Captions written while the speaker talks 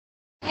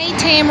Hey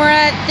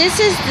Tamara, this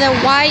is the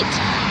white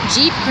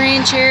Jeep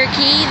Grand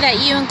Cherokee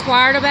that you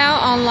inquired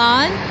about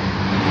online.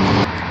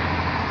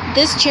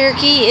 This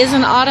Cherokee is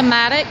an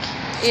automatic.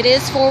 It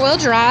is four-wheel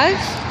drive.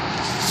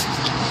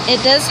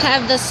 It does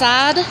have the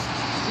side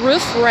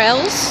roof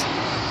rails.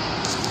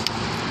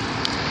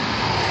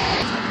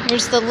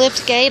 There's the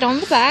lift gate on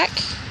the back.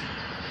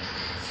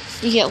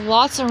 You get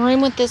lots of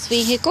room with this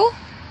vehicle.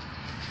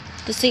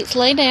 The seats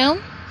lay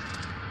down.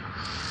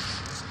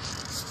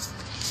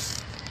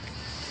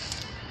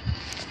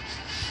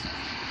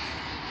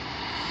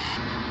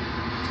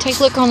 Take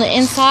a look on the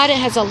inside. It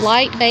has a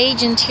light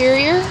beige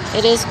interior.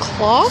 It is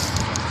cloth.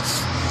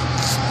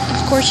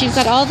 Of course, you've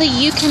got all the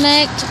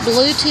Uconnect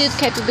Bluetooth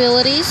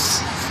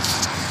capabilities.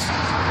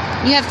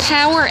 You have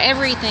power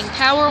everything.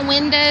 Power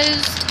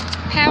windows,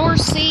 power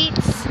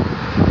seats,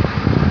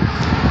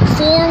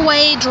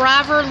 four-way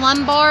driver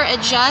lumbar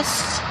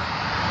adjust.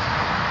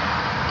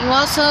 You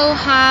also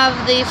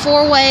have the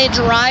four-way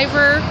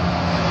driver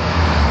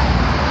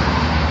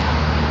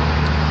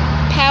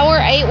power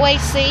 8-way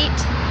seat.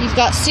 You've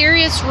got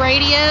Sirius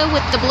radio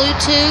with the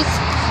Bluetooth.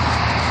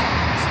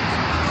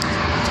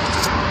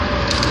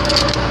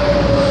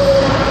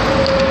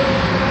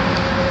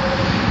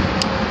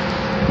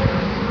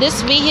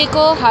 This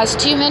vehicle has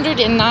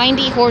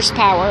 290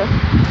 horsepower.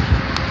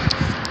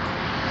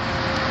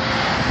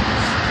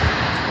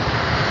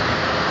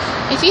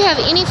 If you have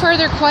any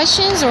further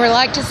questions or would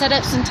like to set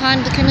up some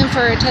time to come in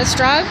for a test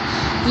drive,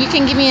 you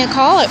can give me a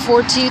call at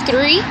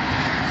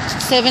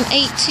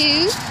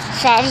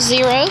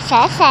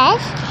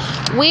 423-782-5055.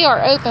 We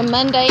are open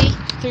Monday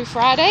through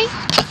Friday,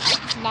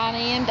 9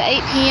 a.m. to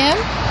 8 p.m.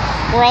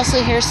 We're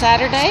also here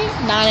Saturday,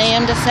 9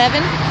 a.m. to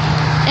 7.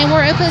 And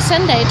we're open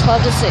Sunday,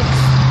 12 to 6.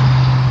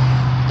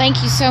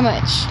 Thank you so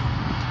much.